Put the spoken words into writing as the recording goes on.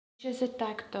Just 'n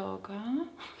TikTok, hè?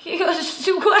 Ja,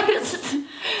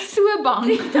 So bang.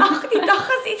 Die dag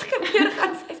as iets gebeur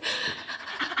gaan sy.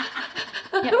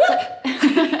 Ja,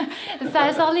 sy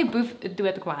is al die boef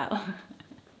doodkwyl.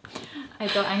 Hy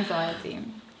het al anxiety.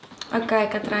 Okay,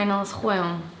 KATRYN, ons gooi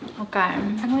hom. Okay.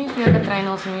 Ek moet nie vir jou KATRYN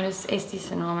ons noem, dis Estie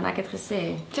se naam en ek het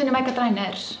gesê. Sy noem my KATRYN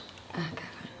Ners. Okay.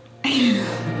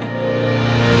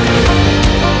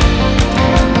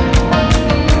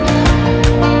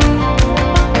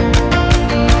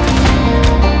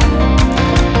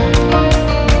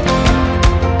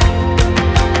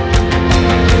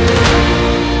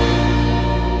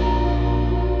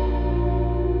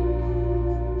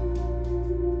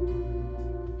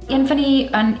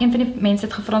 Een van die mense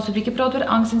het gevra ons 'n bietjie praat oor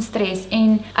angs en stres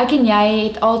en ek en jy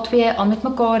het al twee al met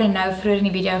mekaar en nou vroeër in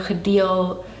die video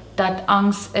gedeel dat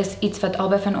angs is iets wat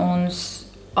albei van ons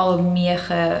al mee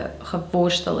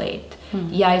geworstel het.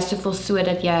 Jy soveel so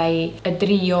dat jy 'n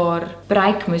 3 jaar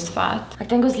breek moes vat. Ek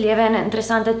dink ons lewe in 'n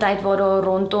interessante tyd waar daar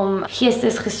rondom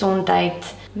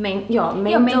geestesgesondheid,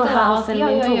 mental health en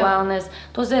mental wellness,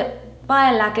 daar's 'n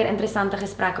baie lekker interessante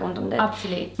gesprek rondom dit.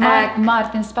 Absoluut.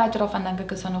 Maar ten spyte daarvan dink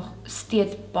ek is daar nog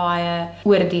steeds baie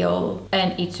oordeel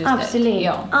in iets soos absoluut, dit.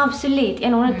 Ja. Absoluut,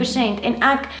 100%. En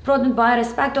ek praat met baie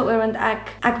respek daaroor want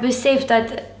ek besef dat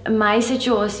my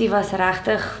situasie was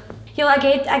regtig. Ja,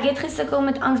 ek het gesukkel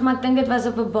met angs, maar ek dink dit was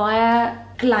op 'n baie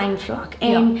klein vlak.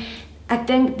 En ek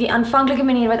dink die aanvanklike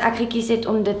manier wat ek gekies het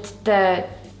om dit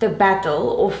te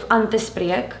battle of aan te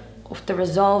spreek of te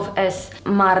resolve is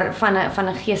maar van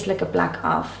 'n geestelike plek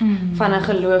af, van 'n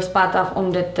geloofspad af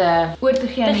om dit oor te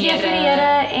gee vir die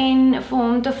Here en vir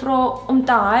hom te vra om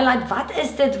te highlight wat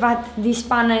is dit wat die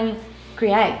spanning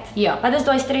create? Ja. Wat is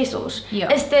daai stressors? Ja.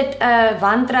 Is dit 'n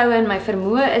wantroue in my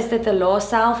vermoë? Is dit 'n lae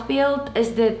selfbeeld?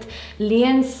 Is dit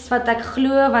leuns wat ek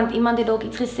glo want iemand het dalk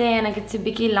iets gesê en ek het so 'n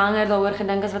bietjie langer daaroor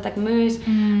gedink as wat ek moes?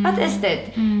 Wat is dit?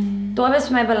 Daar was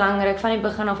vir my belangrik van die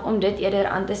begin af om dit eerder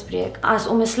aan te spreek as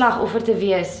om 'n slagoffer te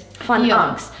wees van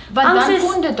angs. Want angs dan is,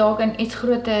 kon dit dalk in iets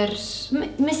groters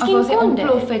miskien kon dit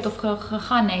ontplof het of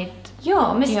gegaan het.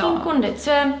 Ja, miskien kon dit.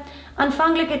 So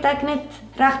aanvanklik het ek net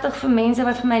regtig vir mense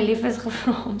wat vir my lief is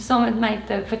gevra om saam met my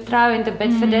te vertrou en te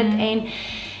bid vir dit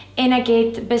en ek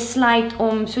het besluit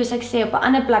om, soos ek sê, op 'n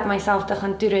ander plek myself te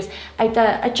gaan toerus, uit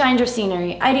 'n change of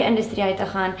scenery, uit die industrie uit te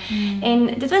gaan.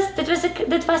 En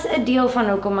dit was 'n deel van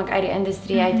hoekom ek uit die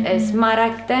industrie uit is, maar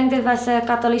ek dink dit was 'n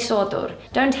katalisator.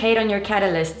 Don't hate on your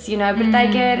catalysts, you know,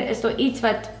 partykeer is daar iets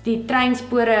wat die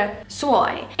treinspore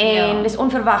swaai en dis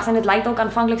onverwags en dit lyk dalk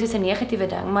aanvanklik soos 'n negatiewe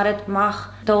ding, maar dit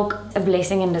mag dalk 'n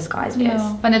blessing in disguise wees.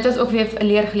 Ja, want dit was ook weer 'n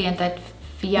leergeleentheid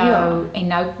vir jou en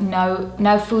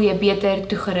nou voel jy beter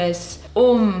toegerus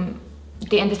om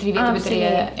die industrie weer te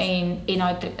betree en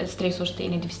daai stressors te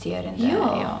identifiseer en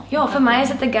ja, vir my is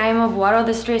dit 'n game of what are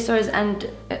the stressors and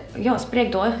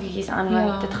spreek daai goedjies aan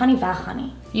want dit gaan nie weggaan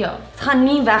nie. Ja. Dit gaan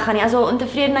nie weggaan nie. As al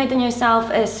ontevredenheid in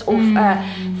jouself is of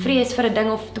vrees vir 'n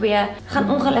ding of twee, gaan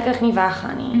ongelukkig nie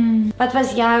weggaan nie. Wat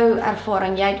was jou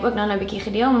ervaring? Jy het ook nou 'n bietjie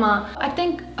gedeel, maar ek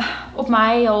dink op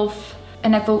my half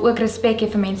en ek wil ook respek hê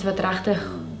vir mense wat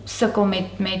regtig sukkel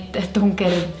met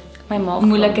donker,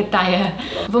 moeilike tye.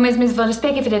 Wil mense wil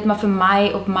respek hê vir dit, maar vir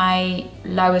my op my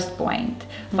lowest point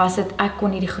was dit ek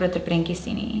kon nie die groter prentjie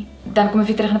sien nie. Dan kom ek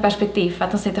weer terug na perspektief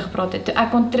wat ons net gepraat het. Toe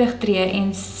ek kon terugtreë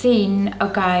en sien,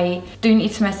 okay, doen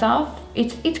iets vir myself,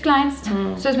 iets kleins,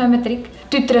 soos my matriek.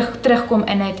 Toe terugkom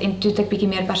in dit en toe het ek bietjie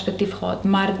meer perspektief gehad,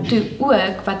 maar toe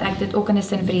ook wat ek dit ook in 'n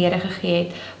sin vir die Here gegee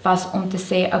het, was om te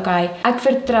sê, okay, ek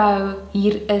vertrou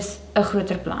hier is 'n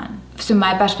groter plan. So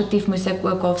my perspektief moes ek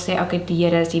ook al sê, okay, die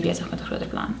Here is hier besig met 'n groter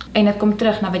plan. En dit kom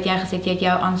terug na wat jy gesê het, jy het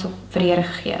jou angs op vir die Here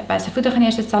gegee. By sy voete gaan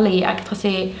eers dit sal hier. Ek het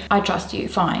gesê, I trust you,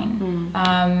 fine.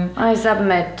 I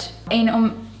submit. En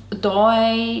om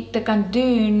daai te kan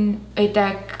doen, het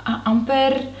ek 'n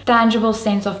amper tangible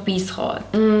sense of peace gehad.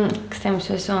 Ek stem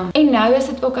so. En nou is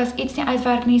dit ook as iets nie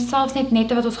uitwerk nie, selfs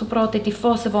net wat ons gepraat het, die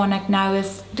fase waarin ek nou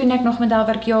is, doen ek nog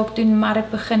modelwerk, ja, ek doen, maar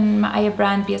ek begin my eie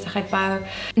brand besigheid bou.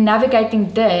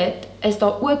 Navigating dit, is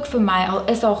daar ook vir my, al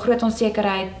is daar groot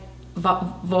onsekerheid,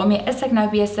 waarmee is ek nou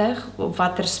besig, op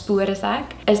watter spoor is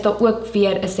ek, is daar ook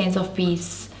weer 'n sense of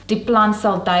peace. Die plan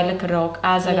sal duidelik raak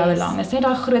as I go along. Is net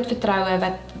daai groot vertroue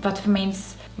wat vir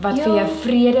mens, wat vir jou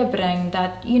vrede bring, dat,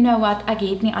 you know what, ek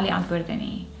het nie al die antwoorde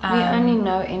nie. We only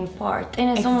know in part. En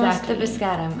is om ons te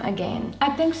beskerm, again.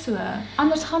 Ek dink so.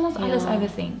 Anders gaan ons alles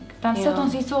overthink. Dan sit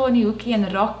ons hier so in die hoekie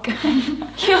en rock.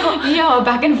 Ja,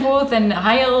 back and forth en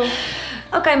huil.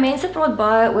 Okay, mense praat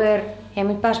baie oor jy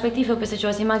moet perspektief op 'n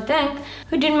situasie, maar ek dink,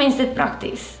 hoe doen mense dit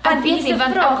prakties? Ek weet nie,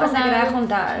 want vraag as ek nou- reg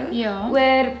onthou, Ja.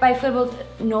 oor byvoorbeeld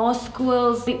na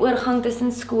skool, die oorgang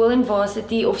tussen skool en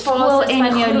varsity of skool Fases en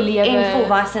van jou lewe. en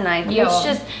volwassenheid. Ja. Let's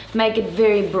just make it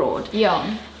very broad. Ja.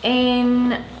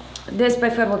 En dis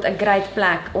byvoorbeeld 'n great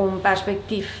plek om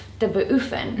perspektief te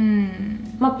beoefen.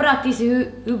 Maar prakties,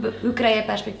 hoe kry jy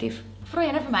perspektief? Vra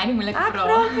jy nou vir my die moeilike Ek vraag?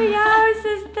 vra vir jou,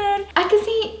 suster. Ek is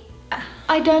nie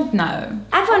I don't know.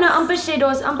 Ek wou nou amper sê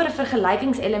daar's amper 'n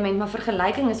vergelykingselement, maar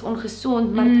vergelyking is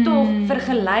ongesond, maar tog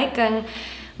vergelyking,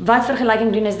 wat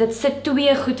vergelyking doen is dit sit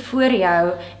twee goed voor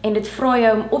jou en dit vra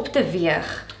jou om op te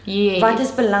weeg. Yes. Wat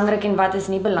is belangrik en wat is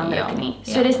nie belangrik Ja, nie.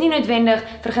 So ja. dis nie noodwendig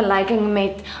vergelyking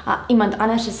met iemand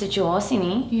anders se situasie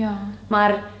nie, Ja.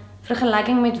 maar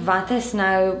vergelyking met wat is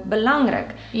nou belangrik.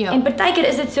 Ja. En partykeer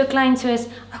is dit so klein soos,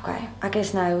 okay, ek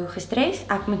is nou gestres,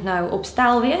 ek moet nou op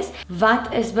stel wees. Wat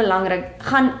is belangrik?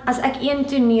 As ek een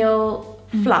toneel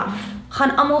flaf,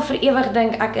 gaan almal vir ewig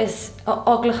dink ek is 'n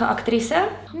aaklige aktrise?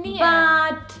 Nee.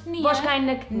 Nee.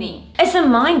 Waarskynlik nie. Is 'n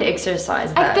mind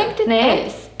exercise though. Ek dink dit nee?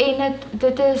 is en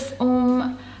dit is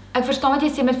om ek verstaan wat jy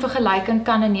sê met vergelyking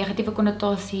kan 'n negatiewe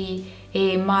konnotasie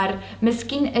hê, maar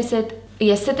miskien is dit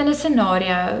jy sit in 'n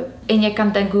scenario en jy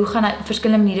kan dink hoe gaan ek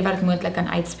verskillende maniere wat dit moontlik kan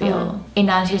uitspeel en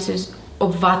dan is jy soos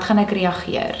op wat gaan ek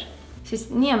reageer? Soos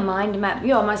nie 'n mind map.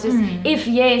 Ja, maar soos if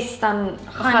yes dan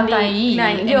Gaan die jy hier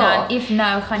nee, en ja. dan if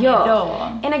nou gaan jy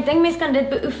daar. En ek dink mense kan dit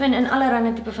beoefen in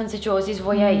allerlei tipe van situasies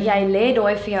waar jy lê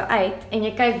daai vir jou uit en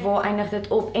jy kyk waar eindig dit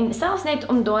op en selfs net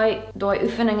om daai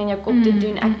oefening in jou kop te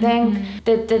doen. Ek dink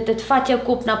dit vat jou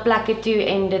kop na plekke toe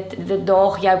en dit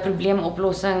daag jou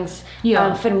probleemoplossings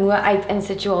vermoë uit in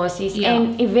situasies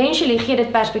en eventually gee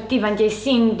dit perspektief want jy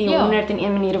sien die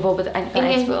 101 maniere waarop dit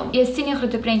uitspeel. Jy sien 'n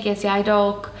groter prentjie as jy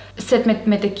dalk sit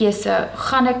met 'n keuse,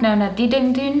 gaan ek nou die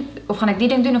ding doen of gaan ek die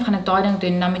ding doen of gaan ek daai ding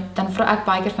doen? Dan vra ek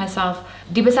baie keer vir myself,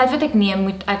 die besluit wat ek neem,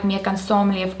 moet ek mee kan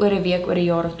saamleef oor 'n week, oor 'n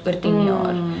jaar of oor 10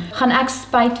 jaar. Gaan ek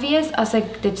spyt wees as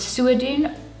ek dit so doen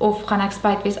of gaan ek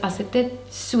spyt wees as ek dit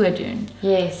so doen?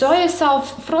 Yes.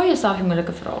 Vra jouself die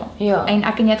moeilike vrae. Ja. En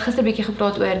ek en jy het gister 'n bietjie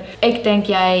gepraat oor ek dink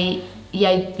jy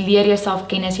leer jouself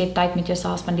ken as jy tyd met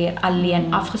jouself spandeer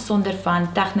alleen, afgesonder van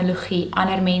tegnologie,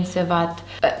 ander mense wat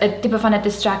 'n tipe van 'n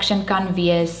distraction kan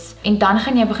wees. En dan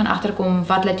gaan jy begin agterkom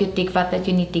wat laat jou tik, wat laat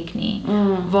jou nie tik nie.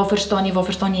 Waar verstaan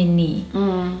jy nie.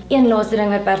 Een laaste ding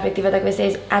met perspektief wat ek wil sê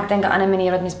is ek dink 'n ander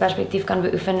manier wat mens perspektief kan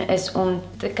beoefen is om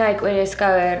te kyk oor jou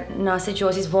skouer na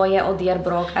situasies waar jy al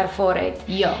deurbraak ervaar het.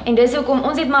 Ja. En dis hoekom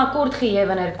ons het maar 'n kort geheue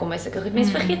wanneer dit kom by sulke goed.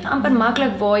 Mense vergeet amper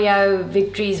maklik waar jou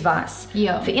victories was.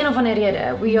 Ja. Vir een of ander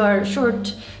rede. We are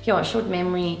short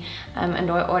memory in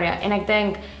daai area. En ek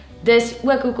dink dis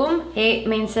ook hoekom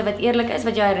mense wat eerlik is,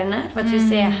 wat jou herinner, wat so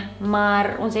sê,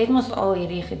 maar ons het mos al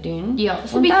hierdie gedoen. Ja,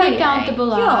 so 'n bietjie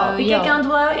accountable hou. Ja, bietjie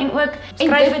accountable hou en ook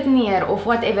skryf dit neer of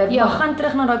whatever. Ja. Gaan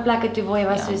terug na daai plekke toe waar jy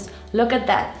was soos, look at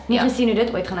that. Nie gesien hoe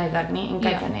dit ooit gaan uitwerk nie en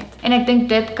kyk dan net. En ek dink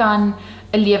dit kan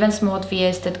 'n lewensmaat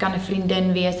wees, dit kan 'n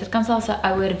vriendin wees, dit kan selfs 'n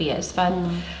ouer wees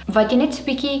wat jy net so 'n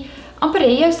bietjie amper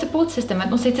hê jou support system,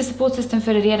 want ons het 'n support system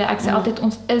vir 'n rede. Ek sê altyd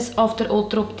ons is after all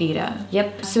tropdiere.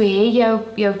 Yep. So hê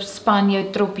jou span, jou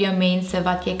trop, jou mense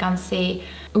wat jy kan sê,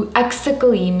 hoe ek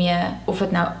sukkel hiermee, of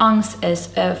dit nou angs is,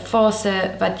 'n fase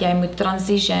wat jy moet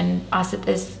transition, as dit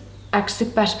is ek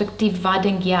soek perspektief, wat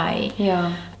dink jy? Ja.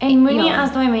 En moenie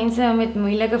as daai mense met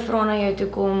moeilike vrae na jou toe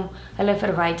kom, hulle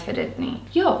verwyd vir dit nie.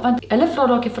 Ja, want hulle vra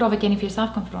dalk die vrae wat jy nie vir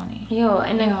jouself kan vra nie. Ja,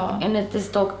 en dit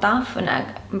is dalk taaf en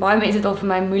baie mense het al vir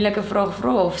my moeilike vrae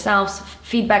gevra of selfs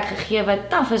feedback gegee wat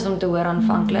taaf is om te hoor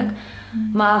aanvanklik.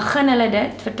 Maar gun hulle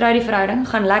dit, vertrou die verhouding,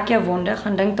 gaan lek jou wonde,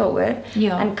 gaan dink daaroor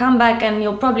and come back and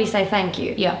you'll probably say thank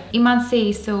you. Ja, iemand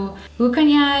sê so, hoe kan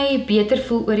jy beter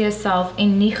voel oor jouself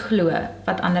en nie glo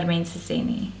wat ander mense sê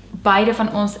nie? Beide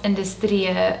van ons industrie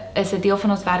is 'n deel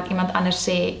van ons werk, iemand anders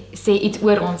sê iets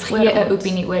oor ons, gee 'n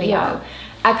opinie oor jou.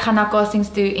 Ek gaan na castings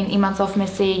toe en iemand sal vir my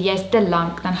sê jy's te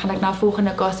lank, dan gaan ek na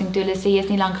volgende casting toe, hulle sê jy's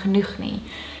nie lank genoeg nie.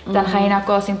 Dan gaan jy na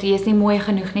casting toe, jy's nie mooi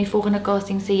genoeg nie, volgende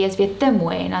casting sê jy's weer te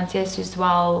mooi en dan sê jy soos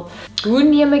wel, hoe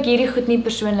neem ek hierdie goed nie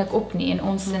persoonlik op nie? In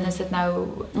ons sin is dit nou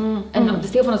in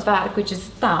dis deel van ons werk, which is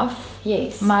tough.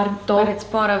 Yes. Maar But it's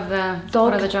part of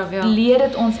the job, ja. Leer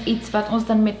dit ons iets wat ons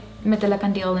dan met hulle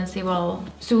kan deel en sê wel,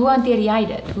 so hoe hanteer jy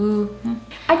dit?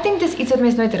 Ek dink dis iets wat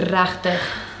mens nooit regtig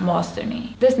master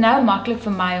nie. Dis nou maklik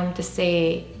vir my om te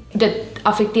sê dit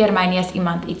affekteer my nie as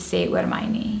iemand iets sê oor my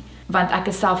nie, want ek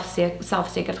is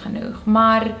selfseker genoeg.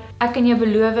 Maar ek kan jou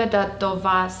beloof dat daar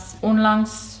was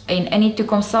onlangs en in die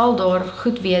toekoms sal daar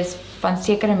goed wees van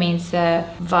sekere mense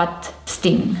wat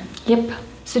sting. Yep.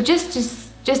 So just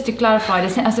just to clarify,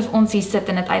 dis nie asof ons hier sit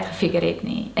en dit uitgefigure het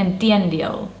nie.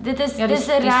 Inteendeel. Dit is 'n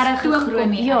regtig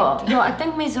groot. Ja, ek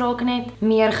dink mense raak net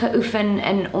meer geoefen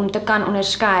in om te kan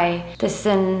onderskei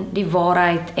tussen die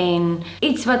waarheid en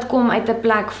iets wat kom uit 'n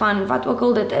plek van wat ook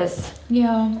al dit is.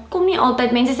 Ja. Kom nie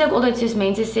altyd, mense sê ook altyd soos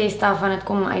mense sê staf van dit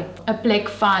kom uit 'n plek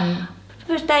van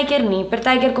partykeer nie.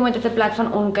 Partykeer kom dit uit 'n plek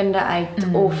van onkunde uit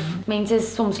of mense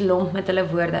is soms lomp met hulle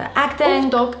woorde. Ek dink of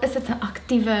dalk is dit 'n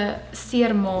aktiewe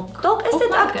seermaak. Dalk is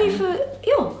dit aktiewe,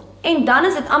 ja. En dan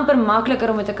is dit amper makliker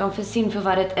om dit te kan versien vir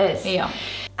wat dit is. Ja.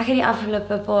 Ek het die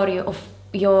afgelope paar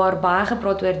jaar baie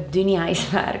gepraat oor doen die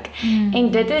huiswerk.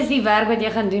 En dit is die werk wat jy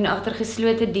gaan doen agter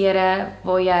geslote deure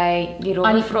waar jy die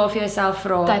vrae vir jouself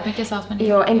vra. Tyd met jouself neem.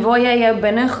 Ja, en waar jy jou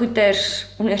binnegoeders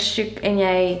ondersoek en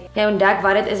jy ontdek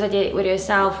wat dit is wat jy oor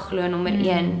jouself glo nommer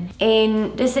 1.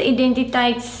 En dis 'n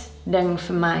identiteitsding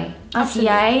vir my. As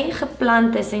jy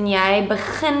geplant is en jy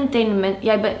begin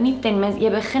jy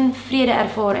begin vrede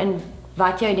ervaar in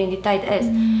wat jou identiteit is,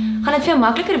 gaan dit veel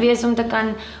makliker wees om te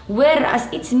kan hoor as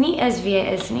iets nie is wie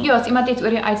jy is nie. Ja, as iemand iets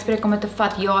oor jou uitspreek om dit te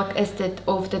vat, ja, ek is dit,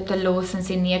 of dit te los en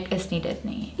sê nee, ek is nie dit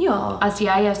nie. Ja. As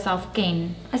jy jouself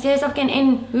ken. As jy jouself ken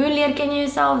en hoe leer ken jy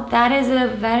jouself? That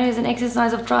is an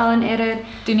exercise of trial and error.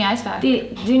 Doen die huiswerk.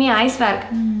 Doen die huiswerk.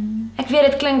 Ek weet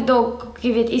dit klink dalk,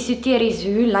 jy weet, esoteries,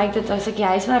 hoe lyk dit as ek die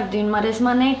huiswerk doen, maar dis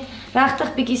maar net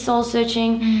regtig bietjie soul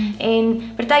searching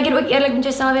en partykeer ook eerlik met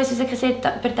jouself wees, soos ek gesê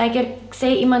het, partykeer sê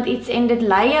iemand iets en dit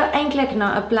lei jou eintlik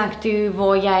na 'n plek toe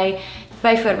waar jy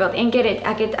byvoorbeeld een keer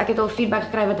ek het al feedback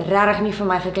gekry wat regtig nie vir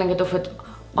my geklink het of dit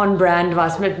on brand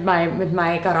was met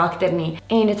my karakter nie.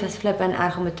 En dit was flippend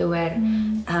erg om dit te hoor.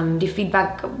 Die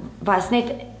feedback was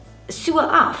net so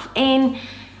af en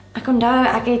ek onthou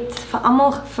ek het vir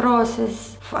almal gevra soos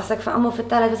as ek vir almal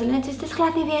vertel het, was hulle net soos dis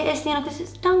glad nie wie jy is nie en ek was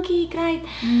soos dankie, great.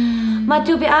 Maar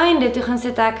toe op die einde toe gaan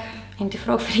sit ek en toe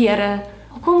vra ek vir die Here,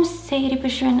 hoekom sê hierdie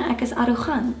persoon ek is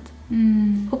arrogant?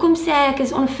 Hoekom sê hy ek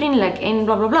is onvriendelik en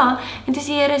bla bla bla? En toe sê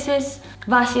die Here soos,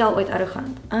 was jy al ooit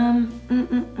arrogant?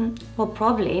 Well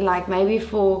probably, like maybe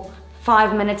for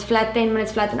 5 minutes flat, 10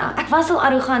 minutes flat en ek was al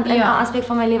arrogant in 'n aspek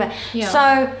van my lewe.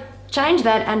 So change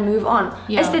that and move on.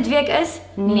 Is dit wie ek is?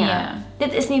 Nee.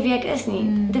 Dit is nie wie ek is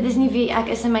nie. Dit is nie wie ek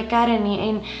is in my kern nie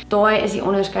en daai is die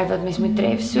onderskeid wat mens moet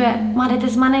tref. So, maar dit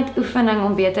is maar net oefening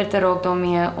om beter te raak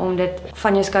daarmee om dit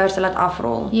van jou skouers te laat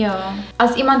afrol. Ja.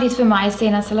 As iemand iets vir my sê,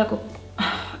 dan sal ek ook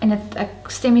en ek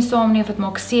stem nie saam nie of dit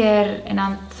maak seer en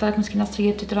dan sal ek miskien na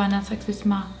sy toe draai en dan sê ek soos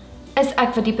maar is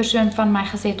ek wat die persoon van my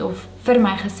gesê het of vir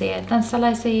my gesê het, dan sal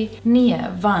hy sê nee,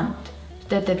 want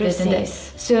dit en dit.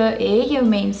 So hê jou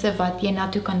mense wat jy na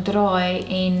toe kan draai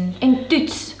en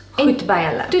toets goed by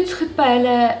hulle. Toets goed by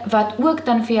hulle wat ook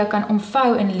dan vir jou kan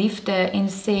omvou in liefde en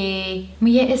sê, maar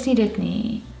jy is nie dit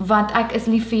nie, want ek is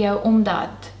lief vir jou omdat.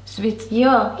 So weet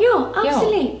ja,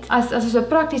 absoluut. As ons 'n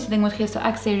praktiese ding moet gee, so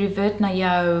ek sê revert na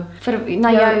jou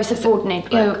support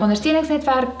netwerk. Jou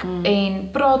ondersteuningsnetwerk en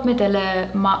praat met hulle,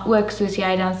 maar ook soos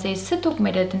jy dan sê, sit op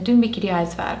met dit en doen 'n bietjie die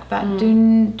huiswerk.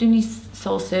 Doen die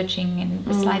soul searching en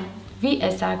besluit wie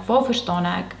is ek, waarvoor staan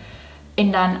ek?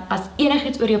 En dan as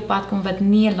enigiets oor jou pad kom wat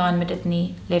nie align met dit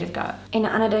nie, let it go. En 'n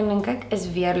ander ding dink ek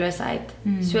is weerloosheid.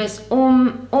 Soos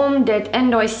om dit in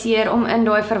daai seer, om in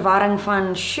daai verwarring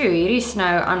van, hierdie is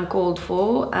nou uncalled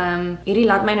for. Hierdie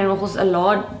laat my nou nogals 'n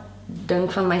laat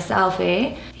dink van myself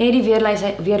hê. Het die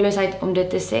weerloosheid om dit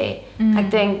te sê.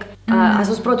 Ek dink as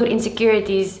ons praat oor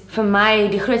insecurities, vir my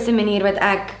die grootste manier wat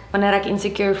ek wanneer ek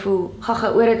insecure voel,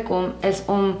 gaga oor dit kom is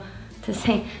om te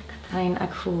sê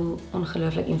ek voel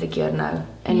ongelooflik insecure nou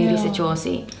in hierdie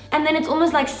situasie. And then it's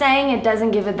almost like saying it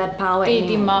doesn't give it that power anymore.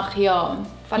 Die mag,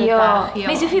 van die weg,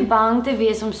 mens hoef nie bang te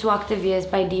wees om swak te wees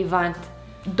by die wat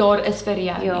daar is vir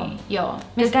jou nie. Ja.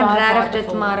 Mens kan regtig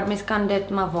dit maar, mens kan dit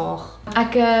maar waag.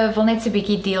 Ek wil net so 'n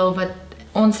bietjie deel wat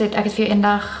ek het vir jou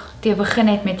eendag toe begin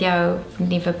het met jou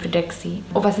nuwe produksie.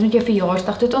 Of was dit net jou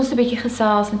verjaarsdag? Toe het ons 'n bietjie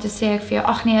gesels en toe sê ek vir jou,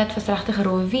 ag nee, dit was regtig 'n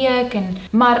rooi week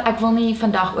maar ek wil nie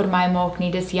vandag oor my maak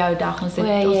nie. Dis jou dag. Ons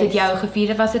het jou gevier.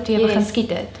 Dit was dit toe jy begin skiet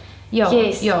het. Ja,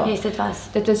 dit was.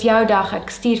 Dit was jou dag. Ek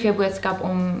stuur vir jou boodskap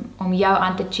om jou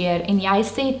aan te cheer en jy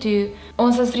sê toe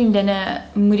ons as vriendinne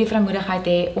moet die vrymoedigheid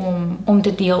hê om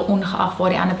te deel ongeag waar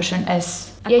die ander persoon is.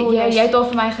 Jy het al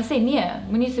vir my gesê, nee,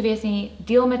 moenie so wees nie,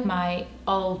 deel met my,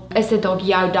 al is dit dalk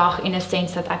jou dag in 'n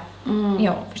sens dat ek,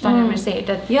 verstaan jy wat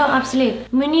ek sê? Ja,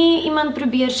 absoluut. Moenie iemand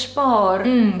probeer spaar.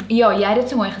 Ja, jy het dit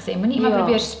so mooi gesê, moenie iemand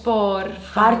probeer spaar.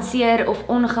 Hartseer of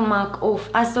ongemak, of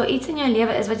as daar iets in jou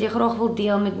lewe is wat jy graag wil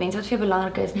deel met mense wat vir jou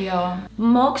belangrik is,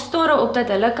 maak stare op dat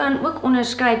hulle kan ook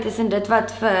onderskei tussen dit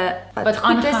wat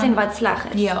goed is en wat sleg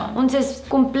is. Ons is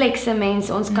komplekse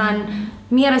mense, ons kan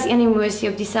meer as een emosie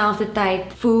op dieselfde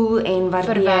tyd voel en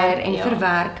waardeer en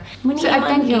verwerk. So ek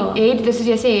dink dit is soos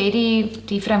jy sê,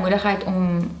 die vrymoedigheid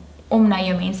om na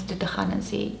jou mense toe te gaan en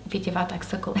sê, weet jy wat, ek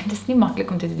sukkel. Dit is nie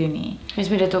maklik om dit te doen nie. Mens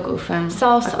moet dit ook oefen.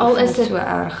 Selfs al is dit so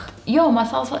erg. Ja, maar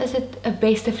selfs al is dit 'n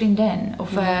beste vriendin of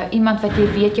iemand wat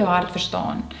jy weet jou hart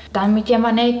verstaan, dan moet jy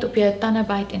maar net op jou tande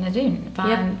byt en dit doen,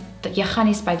 want jy gaan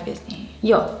nie spyt wees nie.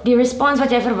 Ja, die respons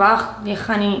wat jy verwag, jy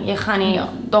gaan nie. Ja,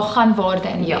 daar gaan waarde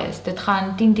in wees. Dit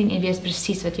gaan 10 wees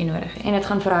presies wat jy nodig het. En dit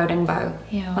gaan verhouding bou.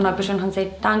 Ja. Want daai persoon gaan sê,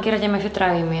 dankie dat jy my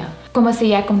vertrou hiermee. Kom as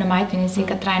jy kom na my toe en sê,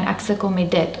 Katryn, ek sukkel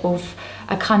met dit, of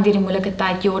ek gaan deur die moeilike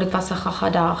tyd, ja, dit was 'n gaga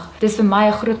dag. Dis vir my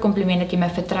 'n groot kompliment dat jy my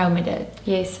vertrou met dit.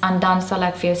 Yes. En dan sal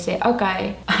ek vir jou sê,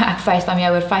 okay, ek FaceTime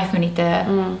jou oor 5 minute,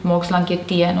 maak slank jou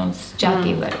tee en ons chat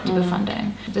hieroor, tipe van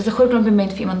ding. Dis 'n groot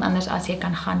kompliment vir iemand anders as jy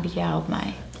kan gaan, bietjie help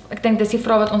my. Ek dink dis die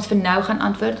vraag wat ons vir nou gaan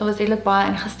antwoord. Daar was redelik baie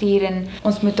ingestuur en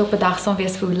ons moet ook bedagsaam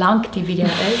wees vir hoe lank die video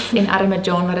is en arme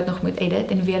Jean wat dit nog moet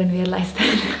edit en weer luister.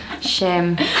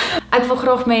 Shame. Ek wil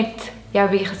graag met jou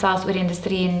weer gesels oor die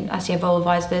industrie en as jy wil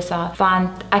vice versa, want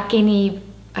ek ken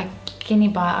nie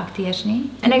baie akteurs nie.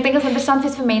 En ek dink dit is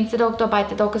interessant vir mense dalk daar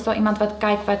buite, dalk is daar iemand wat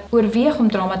kyk wat oorweeg om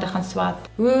drama te gaan swat.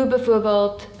 Hoe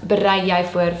byvoorbeeld berei jy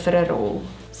voor vir 'n rol?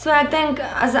 So ek dink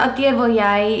as 'n akteur wil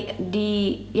jy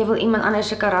wil iemand anders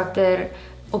se karakter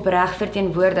opreg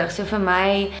verteenwoordig. So vir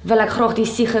my wil ek graag die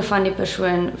siege van die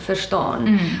persoon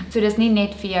verstaan. So dis nie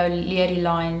net vir jou leer die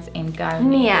lines en go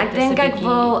nie. Nee, ek dink ek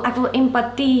wil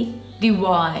empatie, die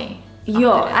why.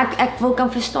 Ja, ek wil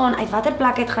kan verstaan uit watter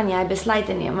plek uit gaan jy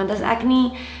besluite neem, want as ek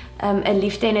nie 'n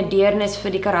liefde en 'n deernis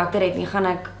vir die karakter het nie, gaan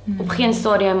ek op geen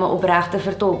stadium 'n opregte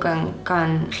vertolking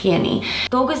kan gee nie.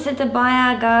 Dalk is dit 'n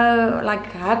baie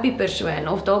happy persoon,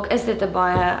 of dalk is dit 'n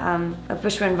baie 'n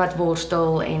persoon wat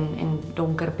worstel en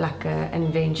donker plekke in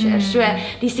venture. So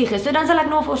die siege. So dan sal ek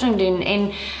navorsing doen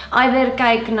en either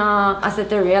kyk na, as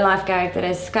dit 'n real life character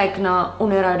is, kyk na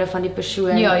onderhoude van die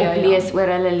persoon, lees oor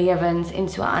hulle lewens en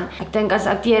so aan. Ek dink as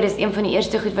akteur is een van die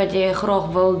eerste goed wat jy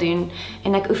graag wil doen,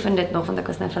 en ek oefen dit nog want ek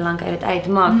was nou vir lank uit dit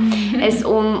uitmaak, is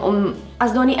om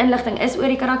as daar nie inligting is oor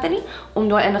die karakter nie, om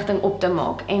daai inligting op te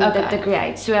maak en dit te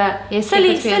create. So,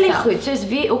 silly goed, soos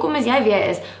hoekom is jy wie jy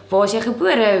is? Waar is jy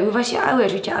gebore? Hoe was jou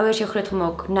ouers? Hoe het jou ouers jou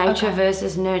grootgemaak? Nature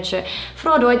versus nurture.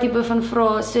 Vra daai tipe van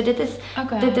vrae. So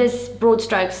dit is broad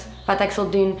strokes wat ek sal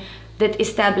doen. Dit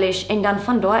establish en dan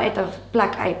van daai uit 'n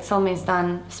plek uit sal mens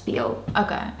dan speel.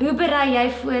 Okay. Hoe berei jy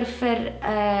voor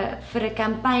vir 'n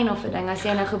campaign of 'n ding as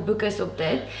jy nou geboek is op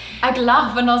dit? Ek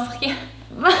lag want ons geen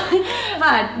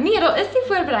wat? Nee, daar is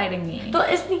nie voorbereiding nie.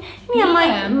 Daar is nie.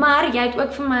 Nee, maar jy het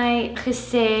ook vir my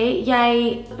gesê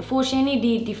jy fors jy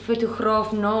nie die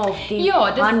fotograaf na of die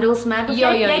handelsmerk of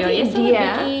jy het 'n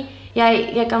idee.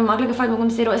 Jy kan maklik 'n fout maak om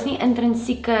te sê daar is nie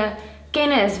intrinsieke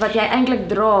kennis wat jy eintlik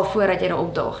dra voordat jy daar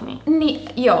opdaag nie. Nee,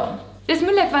 ja. Dis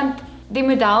moeilik want die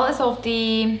model is half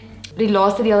die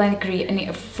laaste deel in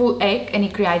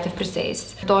die creative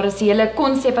proses. Daar is 'n hele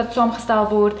konsep wat saamgestel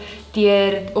word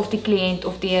deur of die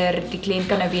kliënt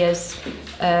kan nou wees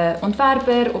 'n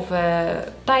ontwerper of 'n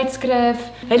tydskrif.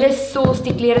 Hulle soos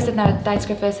die klere as dit nou 'n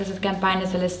tydskrif is, as dit campaign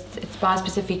is, hulle is baie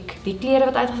spesifiek die klere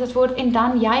wat uitgesit word en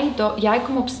dan jy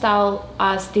kom opstel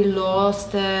as die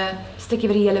laaste stukkie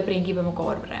wat die hele prentjie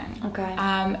bymekaar bring. Okay.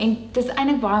 En dit is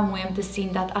eintlik baie mooi om te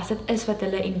sien dat as dit is wat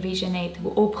hulle envision het,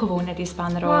 hoe opgewonde die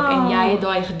span raak en jy het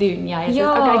daai gedoen. Jy sê,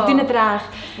 okay, ek doen dit reg.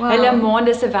 Hulle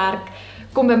maande se werk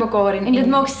kom by mekaar en dit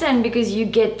maak sin because you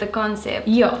get the concept.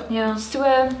 Ja. So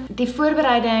die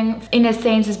voorbereiding in 'n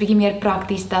sense is bietjie meer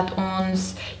prakties dat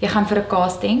jy gaan vir 'n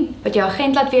casting, wat jou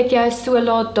agent laat weet jy is so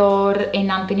laat daar en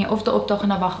dan kan jy of te opdaag en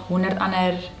dan wag 100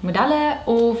 ander modelle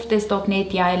of dis dalk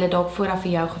net jy hulle dalk vooraf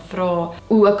vir jou gevra,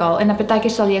 hoe ook al. En dan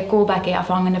partykeer sal jy 'n callback hê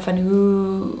afhangende van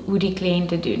hoe die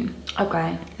kliënte doen.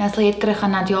 Okay. Dan sal jy terug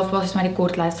gaan na die basis met die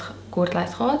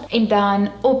kortlys gehad en dan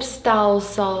opstel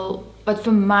wat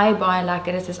vir my baie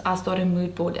lekker is as daar 'n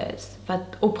moodboard is wat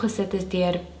opgesit is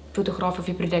deur fotograaf of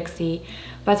die produksie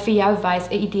wat vir jou wys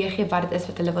 'n idee gee wat dit is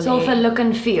wat hulle wil hê. So 'n look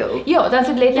and feel. Ja, dan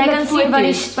sit letterlik jy kan sien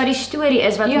wat die storie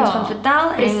is wat ons gaan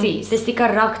vertel en dis die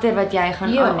karakter wat jy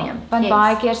gaan aanneem. Want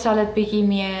baie keer sal dit bietjie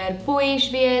meer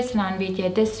boyish wees en dan weet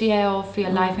jy dis wie jy of vir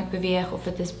jou lyf beweeg of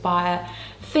dit is baie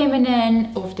feminine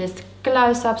of dis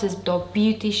close-ups, is daar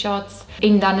beauty shots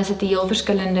en dan is dit 'n heel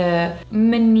verskillende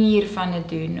manier van dit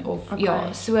doen of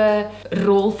so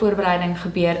rolvoorbereiding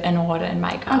gebeur in hare en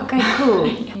make-up. Okay,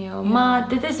 cool. Maar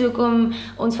dit is hoekom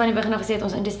ons van die begin af gesê het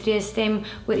ons industrie stem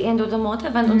ooreen tot 'n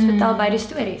mate want ons vertel beide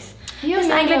stories. Dis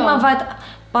eintlik maar wat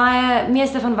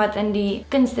meeste van wat in die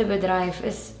kunstebedryf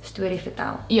is storie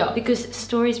vertel. Ja. Because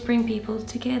stories bring people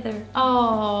together.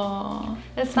 Oh,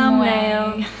 dis Thumbnail.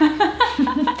 mooi.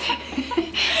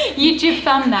 YouTube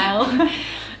thumbnail.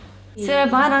 So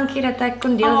baie dankie dat ek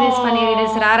kon deel wees van hierdie,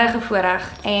 dis regtig 'n voorreg.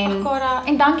 Ag Kara,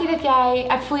 en dankie dat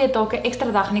ek voel jy het dalk 'n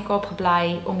ekstra dag in die Kaap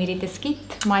gebly om hierdie te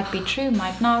skiet. Might be true,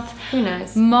 might not. Who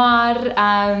knows? Maar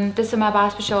dit is vir my baie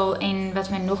spesiaal en wat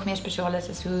vir my nog meer spesiaal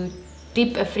is hoe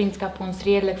diep 'n vriendskap ons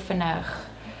redelik vinnig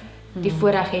die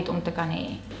voorreg het om te kan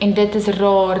hê. En dit is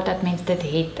raar dat mens dit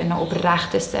het in 'n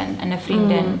opregte sin, in 'n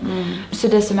vriendin. So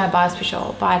dis vir my baie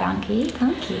spesiaal. Baie dankie.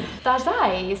 Dankie. Daar's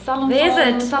hy.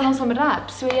 Sal ons hom rap.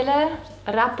 So julle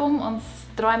rap hom, ons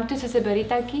draai hom toe soos 'n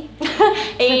burritoutjie.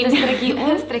 En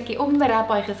 'n strikkie om, rap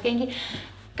hy geskenkie.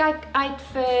 Kyk uit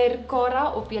vir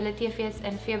Kara op julle TV's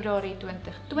in Februarie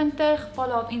 2020.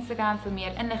 Follow op Instagram vir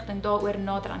meer inligting daaroor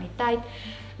nader aan die tyd.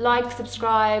 Like,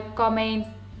 subscribe, comment,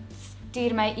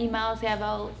 stuur my e-mails jy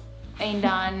wil en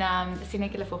dan sien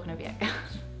ek julle volgende week.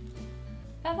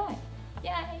 Bye.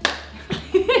 Yay.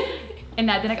 En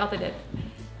nou doen ek altyd dit.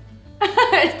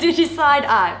 Did you side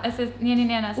eye?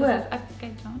 Nee,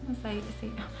 okay, John, dan sê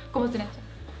kom ons doen dit.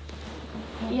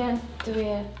 1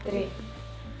 2 3.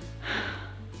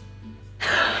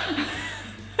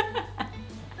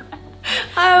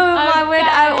 Oh my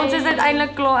word, ons is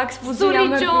uiteindelik klaar. Ek voel so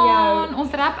jammer vir jou. Sorry John,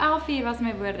 ons rap 11:00 was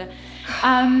my woorde.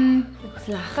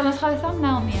 Sal ons gou die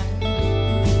thumbnail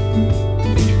neem?